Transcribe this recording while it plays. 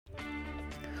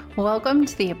Welcome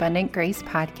to the Abundant Grace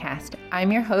Podcast. I'm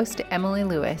your host, Emily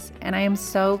Lewis, and I am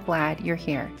so glad you're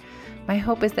here. My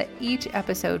hope is that each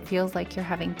episode feels like you're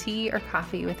having tea or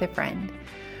coffee with a friend.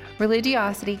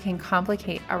 Religiosity can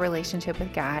complicate our relationship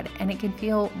with God, and it can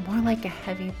feel more like a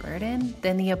heavy burden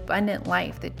than the abundant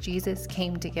life that Jesus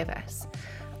came to give us.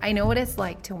 I know what it's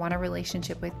like to want a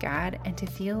relationship with God and to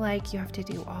feel like you have to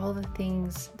do all the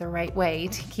things the right way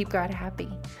to keep God happy.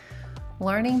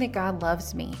 Learning that God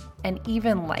loves me and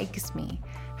even likes me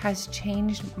has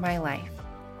changed my life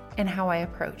and how I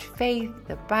approach faith,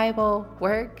 the Bible,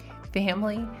 work,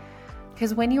 family.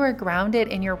 Because when you are grounded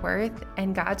in your worth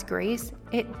and God's grace,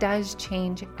 it does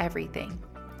change everything.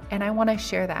 And I want to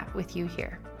share that with you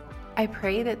here. I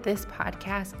pray that this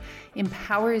podcast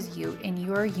empowers you in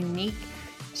your unique,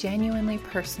 genuinely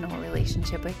personal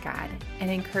relationship with God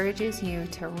and encourages you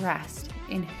to rest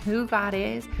in who God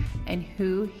is and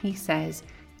who He says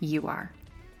you are.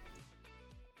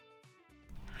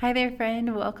 Hi there,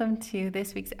 friend. Welcome to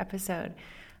this week's episode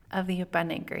of the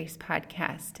Abundant Grace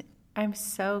Podcast. I'm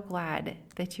so glad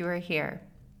that you are here.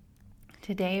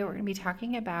 Today, we're going to be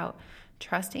talking about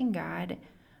trusting God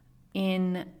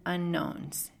in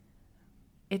unknowns.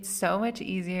 It's so much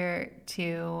easier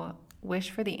to wish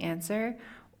for the answer,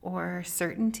 or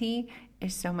certainty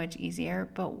is so much easier,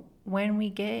 but when we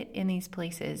get in these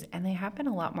places, and they happen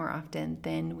a lot more often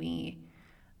than we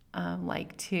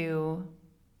like to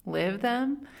live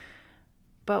them,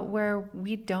 but where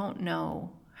we don't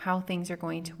know how things are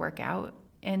going to work out,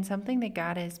 and something that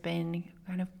God has been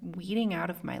kind of weeding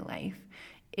out of my life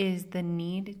is the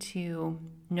need to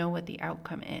know what the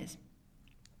outcome is.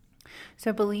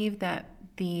 So believe that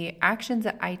the actions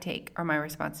that I take are my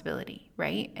responsibility,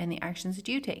 right? And the actions that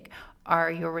you take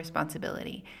are your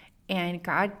responsibility. And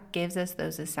God gives us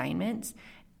those assignments.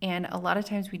 And a lot of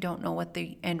times we don't know what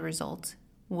the end result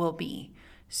will be.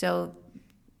 So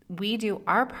we do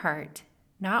our part,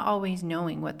 not always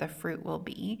knowing what the fruit will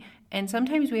be. And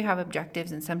sometimes we have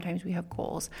objectives and sometimes we have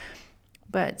goals.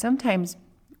 But sometimes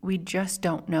we just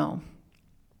don't know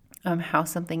how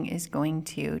something is going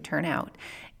to turn out.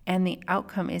 And the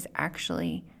outcome is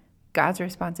actually God's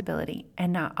responsibility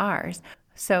and not ours.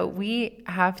 So we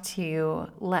have to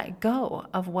let go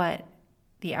of what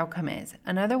the outcome is.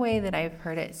 Another way that I've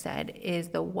heard it said is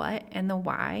the what and the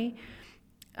why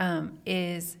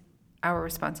is our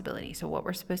responsibility. So what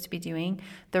we're supposed to be doing,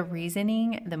 the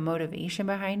reasoning, the motivation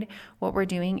behind what we're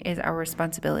doing is our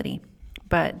responsibility.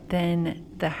 But then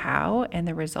the how and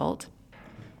the result,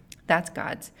 that's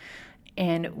God's.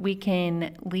 And we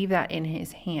can leave that in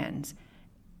His hands.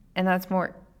 And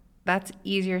that's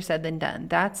easier said than done.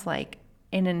 That's like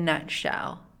in a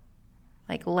nutshell,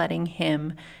 like letting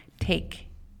Him take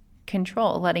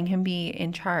control, letting Him be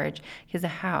in charge, because the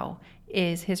how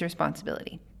is His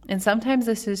responsibility. And sometimes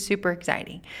this is super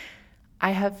exciting.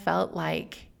 I have felt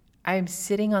like I'm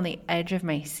sitting on the edge of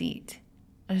my seat.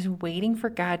 I was waiting for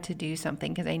God to do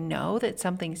something because I know that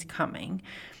something's coming.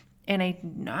 And I'm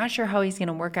not sure how He's going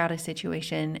to work out a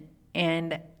situation.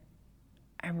 And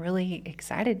I'm really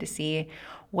excited to see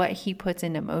what He puts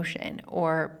into motion,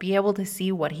 or be able to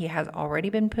see what He has already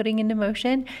been putting into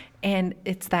motion. And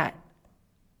it's that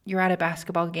you're at a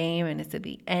basketball game and it's at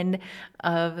the end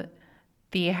of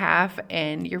the half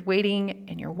and you're waiting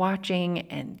and you're watching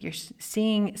and you're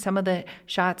seeing some of the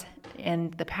shots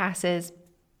and the passes,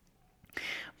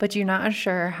 but you're not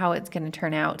sure how it's going to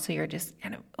turn out. So you're just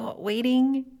kind of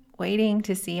waiting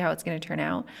to see how it's going to turn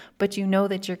out, but you know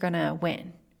that you're going to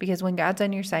win, because when God's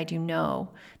on your side, you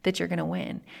know that you're going to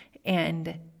win,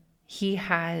 and He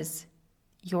has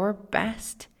your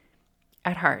best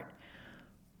at heart.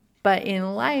 But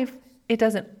in life, it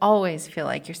doesn't always feel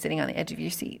like you're sitting on the edge of your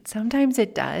seat. Sometimes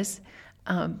it does,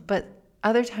 but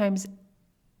other times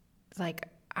it's like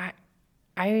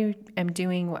I am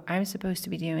doing what I'm supposed to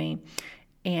be doing,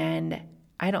 and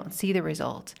I don't see the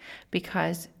result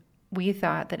because we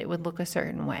thought that it would look a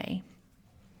certain way.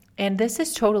 And this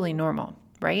is totally normal,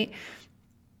 right?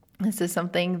 This is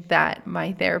something that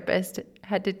my therapist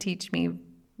had to teach me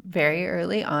very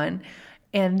early on.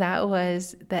 And that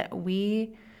was that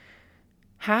we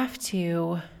have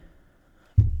to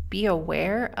be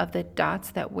aware of the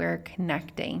dots that we're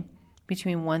connecting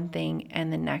between one thing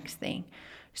and the next thing.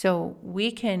 So we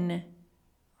can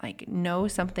know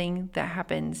something that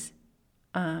happens,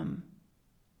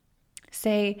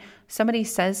 say somebody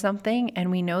says something and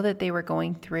we know that they were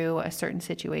going through a certain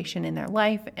situation in their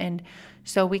life. And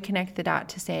so we connect the dot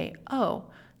to say, oh,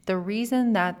 the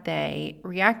reason that they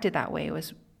reacted that way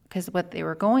was because of what they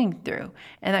were going through.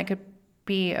 And that could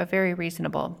be a very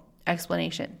reasonable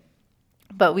explanation.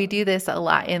 But we do this a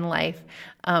lot in life,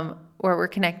 where we're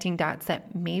connecting dots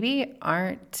that maybe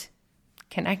aren't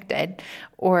connected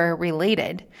or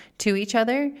related to each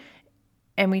other.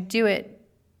 And we do it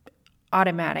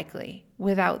automatically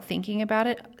without thinking about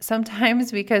it.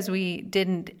 Sometimes because we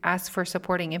didn't ask for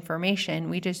supporting information,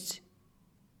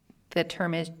 the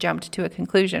term is jumped to a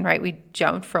conclusion, right? We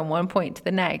jumped from one point to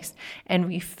the next and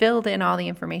we filled in all the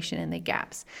information in the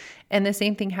gaps. And the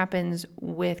same thing happens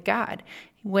with God.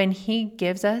 When He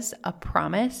gives us a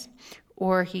promise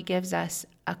or He gives us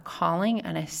a calling,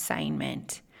 an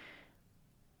assignment,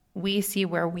 we see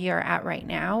where we are at right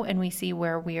now and we see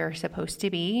where we are supposed to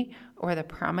be or the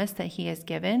promise that He has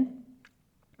given.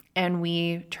 And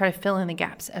we try to fill in the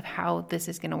gaps of how this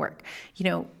is going to work.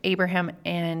 Abraham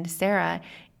and Sarah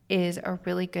is a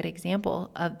really good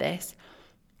example of this,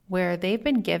 where they've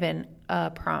been given a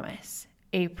promise,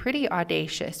 a pretty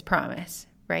audacious promise,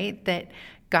 right? That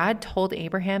God told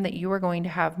Abraham that you are going to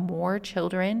have more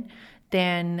children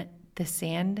than the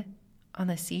sand on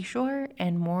the seashore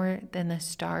and more than the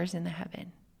stars in the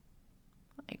heaven.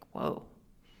 Like, whoa,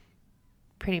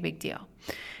 pretty big deal.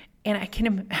 And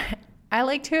I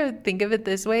like to think of it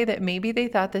this way, that maybe they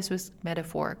thought this was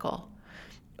metaphorical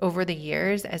over the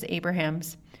years as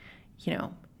Abraham's,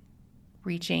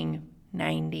 reaching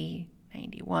 90,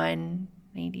 91,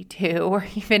 92, or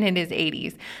even in his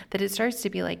 80s, that it starts to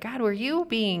be like, God, were you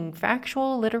being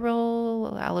factual,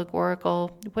 literal,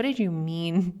 allegorical? What did you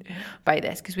mean by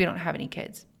this? Because we don't have any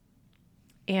kids.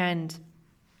 And,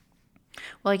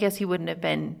 well, I guess he wouldn't have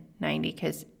been 90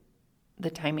 because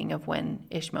the timing of when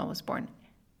Ishmael was born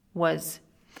was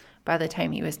by the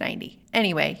time he was 90.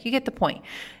 Anyway, you get the point.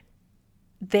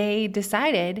 They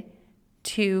decided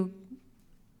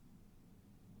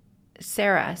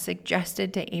Sarah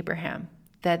suggested to Abraham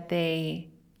that they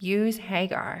use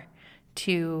Hagar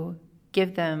to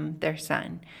give them their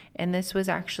son. And this was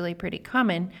actually pretty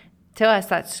common. To us,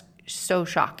 that's so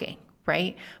shocking,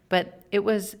 right? But it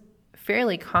was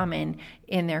fairly common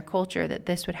in their culture that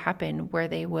this would happen, where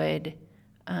they would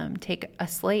take a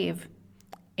slave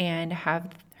and have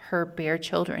her bear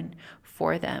children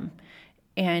for them.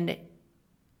 And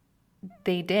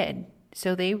they did.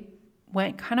 So they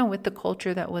went kind of with the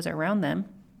culture that was around them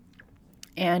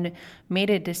and made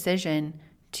a decision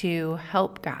to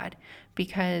help God,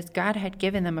 because God had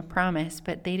given them a promise,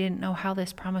 but they didn't know how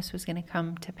this promise was going to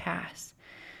come to pass.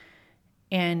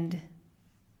 And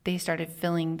they started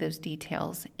filling those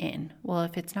details in. Well,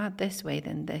 if it's not this way,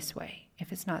 then this way.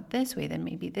 If it's not this way, then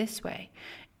maybe this way.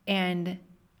 And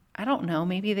I don't know,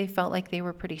 maybe they felt like they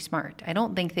were pretty smart. I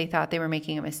don't think they thought they were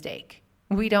making a mistake.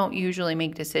 We don't usually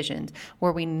make decisions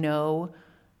where we know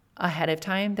ahead of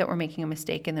time that we're making a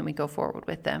mistake and then we go forward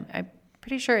with them. I'm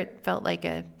pretty sure it felt like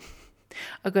a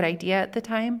good idea at the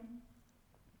time.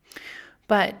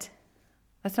 But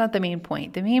that's not the main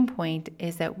point. The main point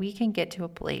is that we can get to a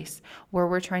place where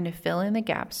we're trying to fill in the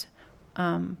gaps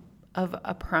of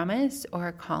a promise or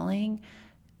a calling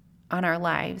on our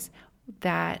lives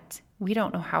that we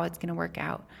don't know how it's going to work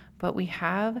out, but we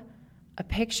have a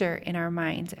picture in our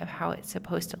minds of how it's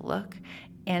supposed to look,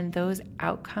 and those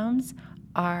outcomes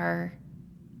are,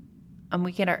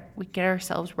 we get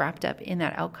ourselves wrapped up in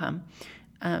that outcome.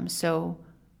 So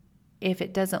if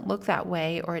it doesn't look that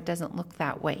way, or it doesn't look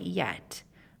that way yet,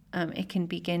 it can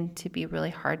begin to be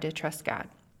really hard to trust God.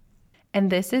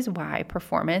 And this is why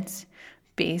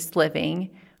performance-based living,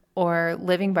 or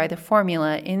living by the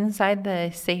formula inside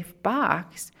the safe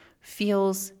box,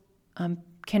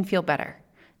 can feel better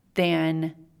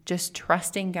than just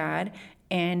trusting God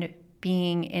and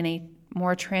being in a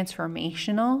more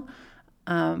transformational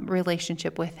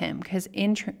relationship with Him. Because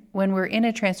when we're in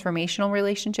a transformational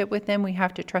relationship with Him, we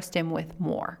have to trust Him with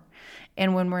more.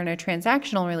 And when we're in a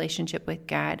transactional relationship with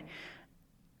God,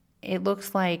 it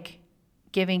looks like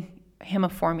giving Him a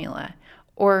formula,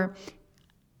 or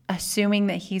assuming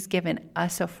that He's given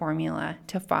us a formula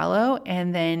to follow,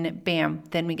 and then bam,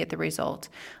 then we get the result.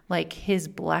 Like His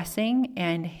blessing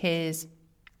and His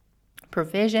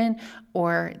provision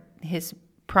or His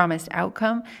promised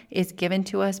outcome is given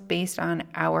to us based on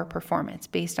our performance,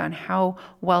 based on how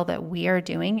well that we are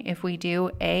doing. If we do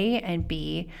A and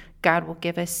B, God will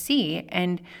give us C.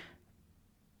 And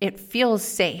it feels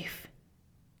safe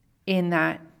in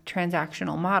that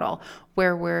transactional model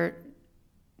where we're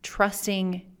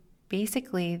trusting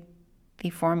basically the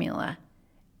formula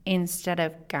instead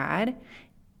of God.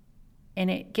 And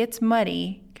it gets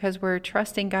muddy because we're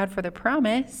trusting God for the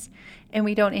promise and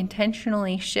we don't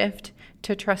intentionally shift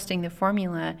to trusting the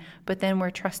formula, but then we're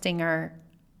trusting our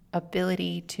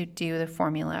ability to do the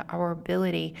formula, our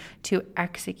ability to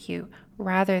execute,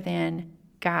 rather than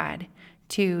God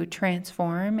to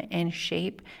transform and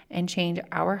shape and change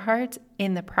our hearts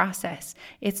in the process.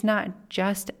 It's not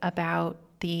just about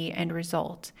the end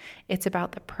result. It's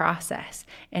about the process.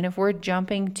 And if we're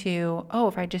jumping to,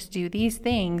 if I just do these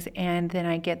things and then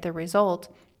I get the result,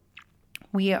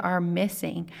 we are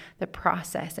missing the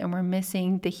process and we're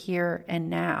missing the here and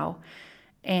now,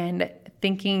 and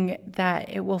thinking that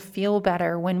it will feel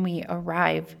better when we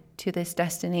arrive to this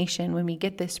destination, when we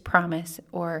get this promise,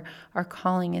 or our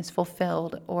calling is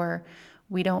fulfilled, or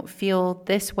we don't feel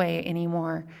this way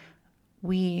anymore.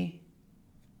 We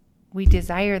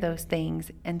desire those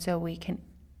things, and so we can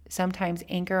sometimes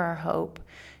anchor our hope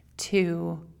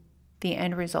to the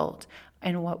end result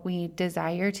and what we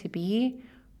desire to be,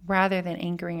 rather than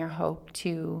anchoring our hope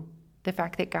to the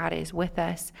fact that God is with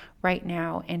us right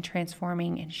now and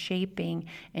transforming and shaping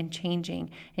and changing.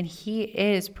 And He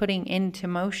is putting into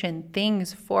motion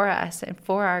things for us and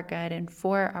for our good and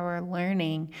for our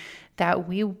learning that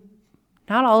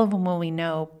not all of them will we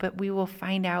know, but we will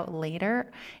find out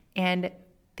later. And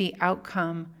the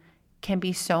outcome can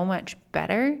be so much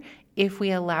better if we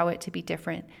allow it to be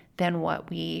different than what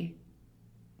we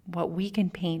can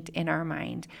paint in our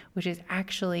mind, which is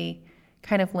actually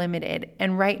kind of limited.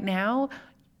 And right now,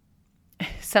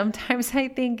 sometimes I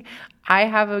think I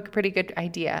have a pretty good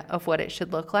idea of what it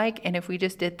should look like. And if we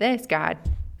just did this, God,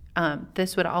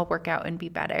 this would all work out and be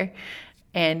better.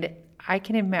 And I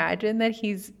can imagine that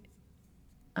He's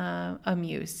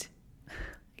amused.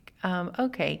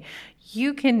 Okay,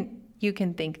 you can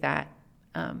think that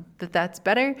that's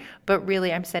better, but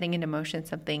really I'm setting into motion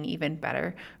something even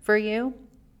better for you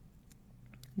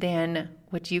than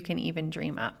what you can even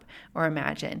dream up or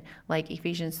imagine. Like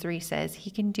Ephesians 3 says,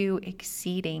 He can do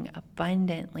exceeding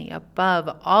abundantly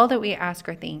above all that we ask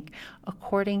or think,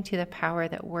 according to the power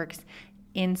that works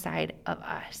inside of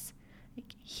us.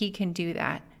 He can do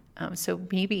that. So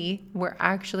maybe we're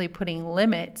actually putting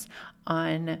limits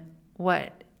on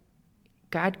what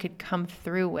God could come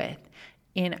through with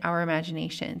in our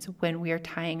imaginations when we are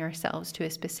tying ourselves to a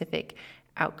specific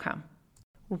outcome.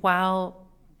 While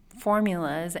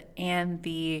formulas and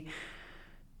the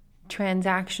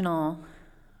transactional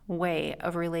way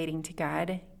of relating to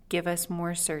God give us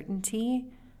more certainty,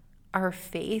 our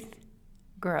faith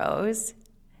grows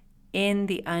in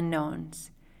the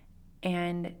unknowns,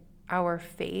 and our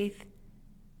faith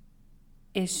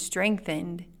is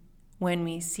strengthened when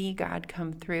we see God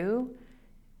come through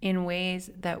in ways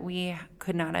that we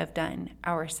could not have done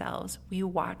ourselves. We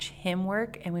watch Him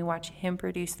work and we watch Him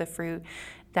produce the fruit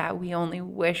that we only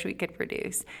wish we could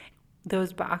produce.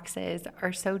 Those boxes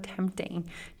are so tempting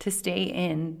to stay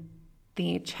in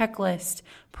the checklist,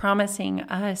 promising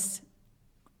us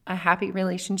a happy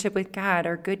relationship with God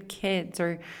or good kids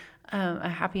or a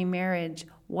happy marriage.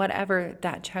 Whatever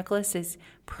that checklist is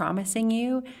promising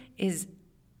you is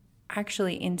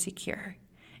actually insecure.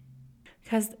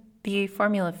 Because the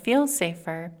formula feels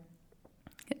safer.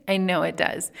 I know it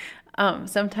does.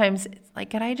 Sometimes it's like,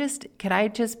 could I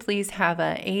just please have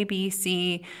A, B,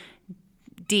 C,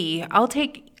 D?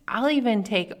 I'll even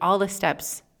take all the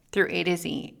steps through A to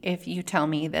Z if you tell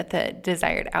me that the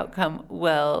desired outcome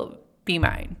will be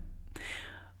mine.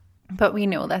 But we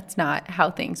know that's not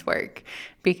how things work,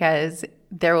 because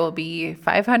there will be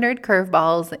 500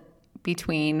 curveballs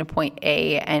between point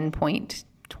A and point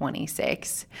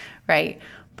 26, right?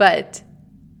 But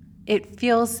it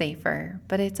feels safer,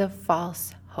 but it's a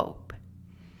false hope.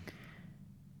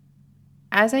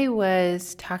 As I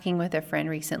was talking with a friend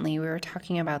recently, we were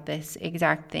talking about this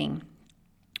exact thing,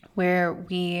 where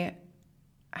we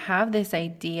have this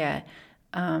idea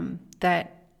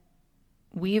that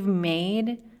we've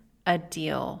made a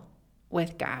deal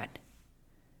with God.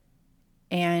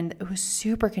 And it was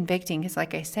super convicting because,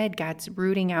 like I said, God's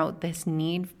rooting out this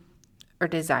need or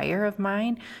desire of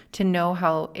mine to know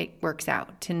how it works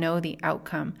out, to know the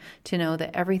outcome, to know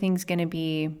that everything's going to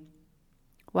be,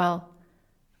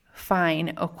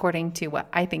 fine according to what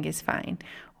I think is fine,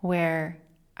 where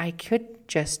I could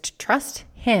just trust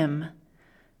Him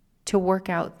to work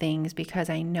out things because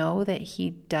I know that He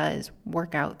does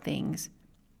work out things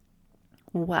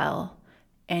well,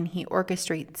 and He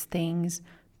orchestrates things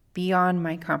beyond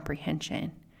my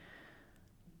comprehension.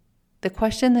 The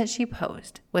question that she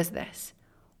posed was this: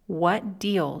 what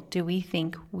deal do we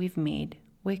think we've made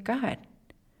with God?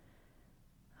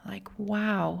 Like,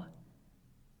 wow.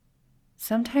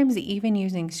 Sometimes even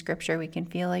using scripture, we can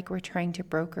feel like we're trying to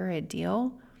broker a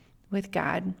deal with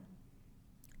God.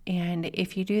 And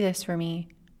if you do this for me,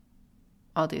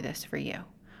 I'll do this for you.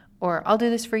 Or I'll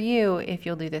do this for you if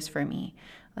you'll do this for me.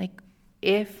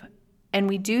 And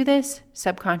we do this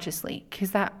subconsciously,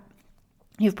 because that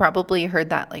You've probably heard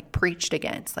that like preached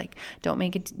against, like don't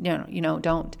make it,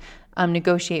 don't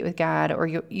negotiate with God, or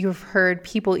you've heard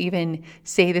people even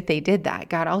say that they did that.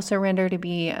 God, I'll surrender to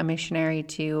be a missionary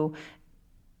to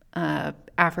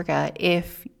Africa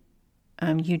if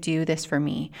you do this for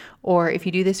me, or if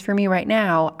you do this for me right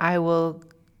now, I will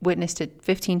witness to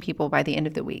 15 people by the end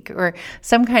of the week, or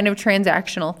some kind of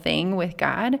transactional thing with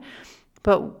God.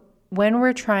 But when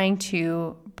we're trying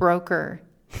to broker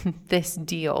this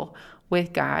deal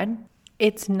with God,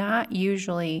 it's not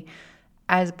usually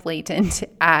as blatant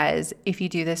as if you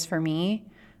do this for me,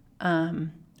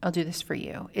 I'll do this for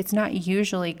you. It's not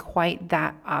usually quite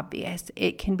that obvious.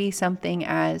 It can be something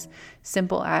as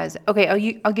simple as,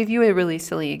 okay, I'll give you a really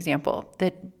silly example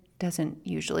that doesn't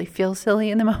usually feel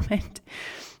silly in the moment.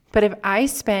 But if I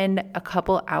spend a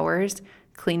couple hours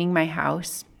cleaning my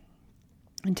house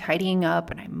and tidying up,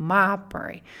 and I mop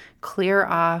or I clear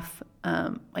off,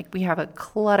 like we have a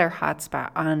clutter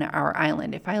hotspot on our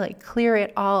island. If I like clear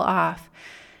it all off,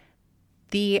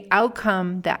 the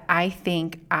outcome that I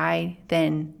think I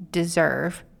then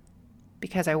deserve,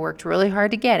 because I worked really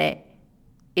hard to get it,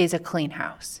 is a clean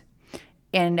house.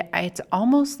 And it's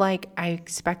almost like I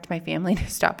expect my family to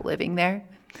stop living there.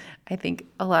 I think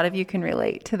a lot of you can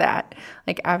relate to that.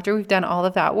 Like after we've done all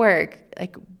of that work,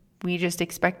 like we just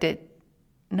expect it.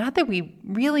 Not that we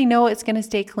really know it's going to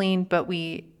stay clean, but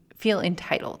we feel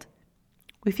entitled.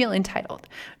 We feel entitled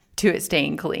to it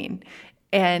staying clean.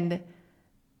 And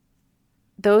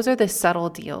those are the subtle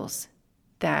deals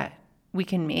that we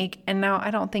can make. And now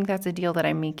I don't think that's a deal that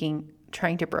I'm making,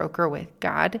 trying to broker with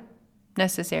God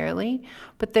necessarily,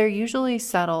 but they're usually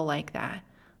subtle like that.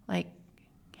 Like,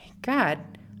 hey, God,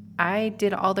 I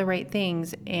did all the right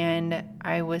things and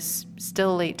I was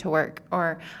still late to work,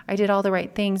 or I did all the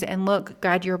right things and look,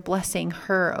 God, you're blessing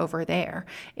her over there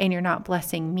and you're not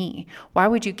blessing me. Why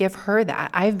would you give her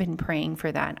that? I've been praying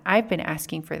for that. I've been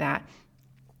asking for that.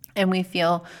 And we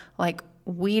feel like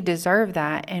we deserve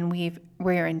that and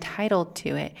we're entitled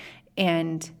to it.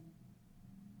 And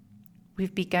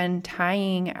we've begun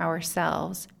tying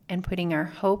ourselves and putting our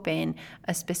hope in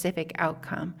a specific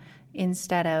outcome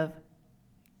instead of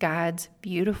God's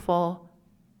beautiful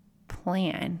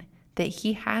plan that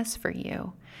He has for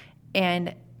you.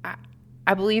 And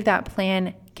I believe that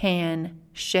plan can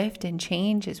shift and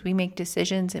change as we make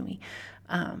decisions and we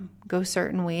go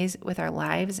certain ways with our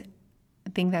lives. I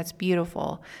think that's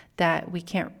beautiful that we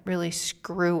can't really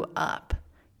screw up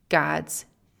God's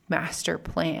master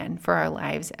plan for our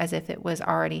lives as if it was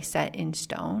already set in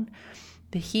stone.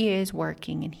 But He is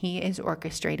working and He is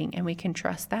orchestrating, and we can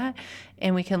trust that,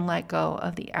 and we can let go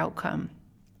of the outcome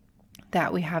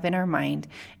that we have in our mind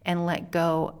and let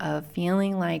go of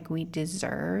feeling like we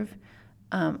deserve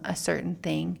a certain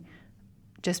thing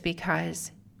just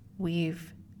because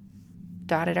we've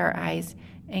dotted our I's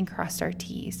and crossed our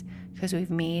T's, because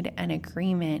we've made an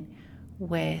agreement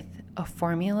with a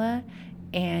formula,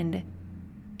 and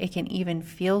it can even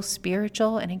feel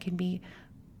spiritual, and it can be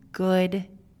good,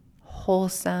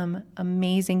 wholesome,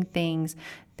 amazing things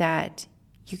that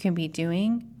you can be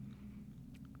doing.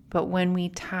 But when we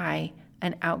tie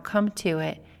an outcome to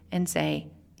it and say,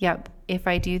 yep, if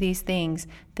I do these things,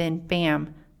 then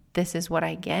bam, this is what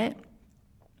I get,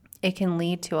 it can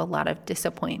lead to a lot of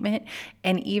disappointment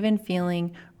and even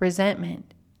feeling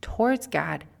resentment towards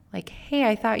God. Like, hey,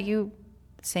 I thought you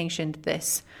sanctioned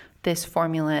this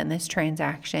formula and this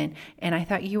transaction, and I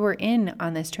thought you were in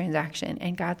on this transaction.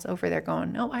 And God's over there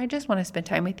going, no, I just want to spend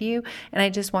time with you, and I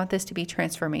just want this to be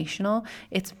transformational.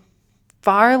 It's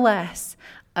far less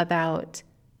about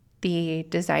the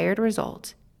desired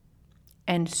result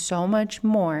and so much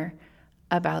more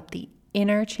about the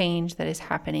inner change that is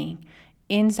happening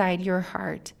inside your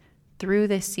heart through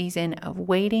this season of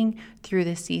waiting, through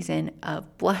this season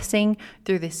of blessing,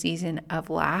 through this season of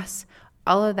loss.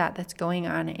 All of that that's going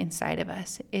on inside of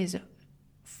us is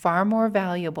far more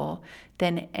valuable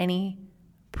than any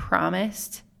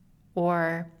promised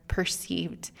or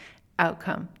perceived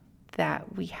outcome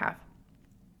that we have.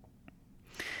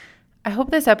 I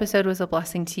hope this episode was a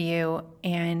blessing to you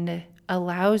and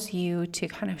allows you to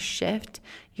kind of shift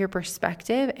your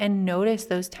perspective and notice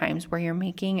those times where you're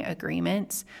making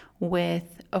agreements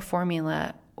with a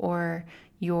formula, or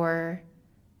you're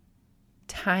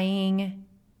tying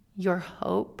your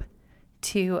hope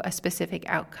to a specific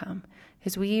outcome.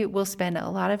 Because we will spend a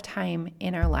lot of time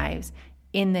in our lives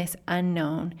in this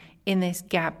unknown, in this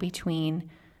gap between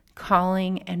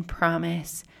calling and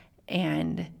promise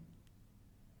and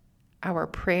our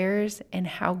prayers and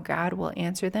how God will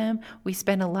answer them. We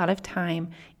spend a lot of time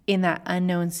in that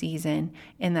unknown season,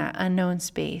 in that unknown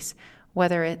space,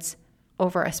 whether it's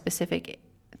over a specific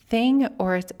thing,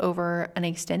 or it's over an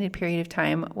extended period of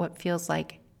time, what feels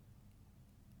like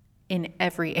in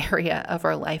every area of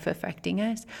our life affecting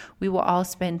us, we will all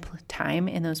spend time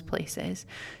in those places.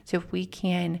 So if we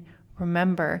can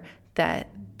remember that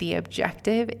the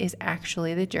objective is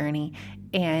actually the journey,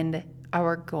 and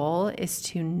our goal is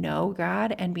to know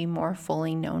God and be more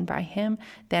fully known by Him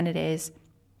than it is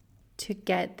to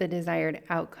get the desired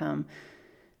outcome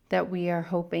that we are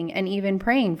hoping and even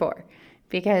praying for,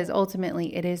 because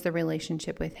ultimately it is the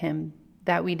relationship with Him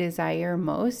that we desire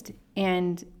most.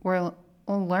 And we're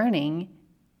learning,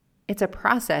 it's a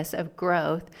process of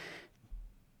growth,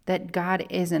 that God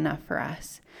is enough for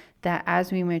us, that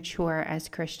as we mature as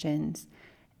Christians,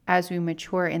 as we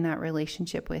mature in that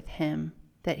relationship with Him,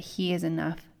 that He is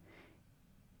enough,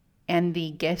 and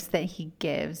the gifts that He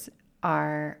gives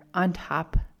are on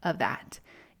top of that,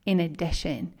 in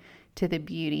addition to the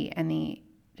beauty and the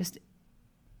just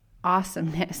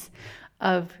awesomeness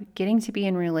of getting to be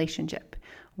in relationship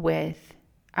with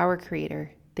our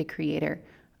Creator, the Creator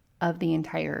of the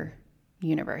entire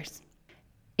universe.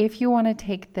 If you want to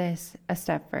take this a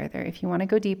step further, if you want to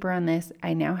go deeper on this,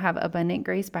 I now have Abundant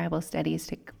Grace Bible Studies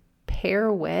to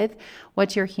pair with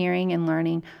what you're hearing and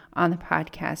learning on the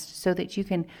podcast, so that you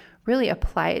can really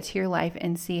apply it to your life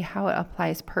and see how it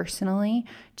applies personally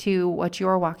to what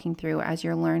you're walking through as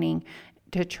you're learning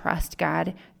to trust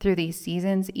God through these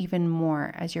seasons even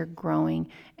more as you're growing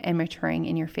and maturing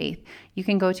in your faith. You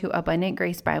can go to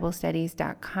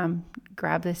abundantgracebiblestudies.com,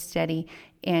 grab this study,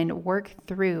 and work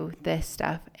through this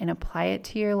stuff and apply it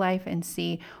to your life and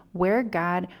see where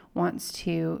God wants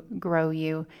to grow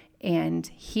you and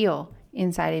heal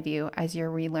inside of you as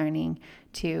you're relearning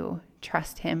to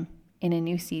trust Him in a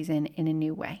new season, in a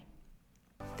new way.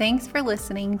 Thanks for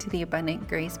listening to the Abundant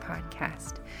Grace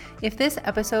Podcast. If this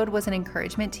episode was an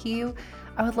encouragement to you,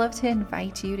 I would love to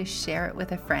invite you to share it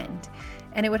with a friend.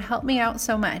 And it would help me out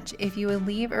so much if you would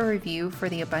leave a review for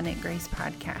the Abundant Grace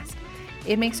Podcast.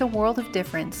 It makes a world of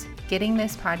difference getting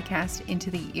this podcast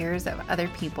into the ears of other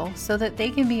people so that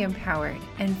they can be empowered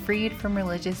and freed from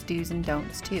religious do's and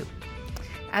don'ts too.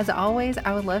 As always,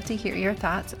 I would love to hear your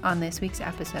thoughts on this week's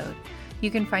episode.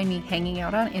 You can find me hanging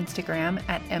out on Instagram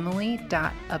at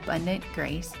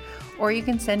emily.abundantgrace, or you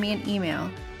can send me an email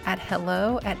at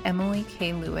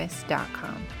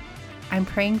hello@emilykLewis.com. I'm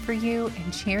praying for you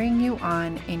and cheering you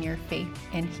on in your faith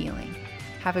and healing.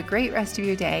 Have a great rest of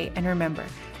your day, and remember,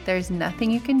 there's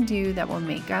nothing you can do that will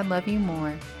make God love you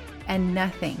more, and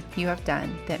nothing you have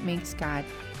done that makes God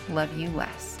love you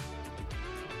less.